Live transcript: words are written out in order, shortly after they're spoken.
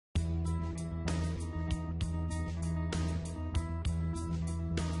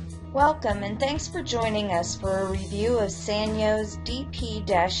Welcome and thanks for joining us for a review of Sanyo's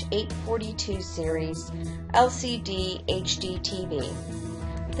DP50842 series LCD HDTV.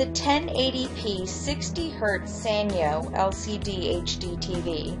 The 1080p-60Hz Sanyo LCD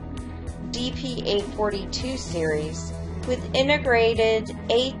HDTV DP50842 series with integrated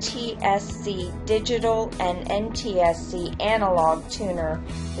ATSC digital and NTSC analog tuner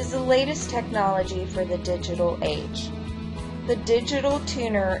is the latest technology for the digital age. The digital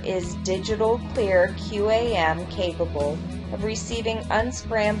tuner is digital clear QAM capable of receiving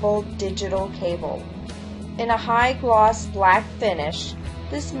unscrambled digital cable. In a high gloss black finish,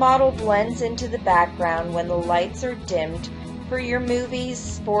 this model blends into the background when the lights are dimmed for your movies,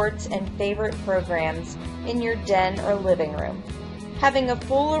 sports, and favorite programs in your den or living room. Having a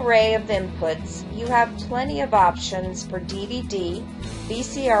full array of inputs, you have plenty of options for DVD,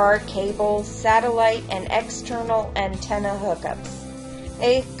 VCR, cable, satellite, and external antenna hookups.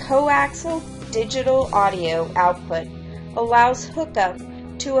 A coaxial digital audio output allows hookup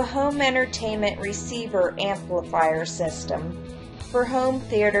to a home entertainment receiver amplifier system for home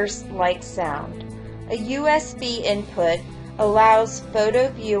theaters-like sound. A USB input allows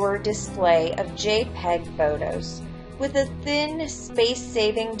photo viewer display of JPEG photos. With a thin,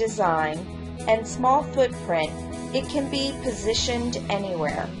 space-saving design and small footprint, it can be positioned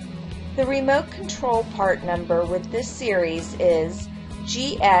anywhere. The remote control part number with this series is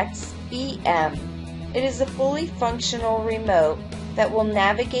GXEM. It is a fully functional remote that will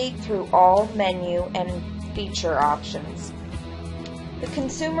navigate through all menu and feature options. The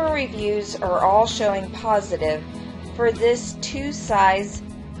consumer reviews are all showing positive for this two-size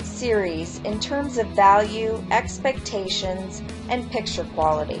series in terms of value, expectations, and picture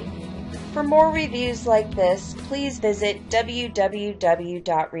quality. For more reviews like this, please visit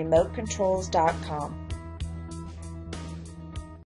www.remotecontrols.com.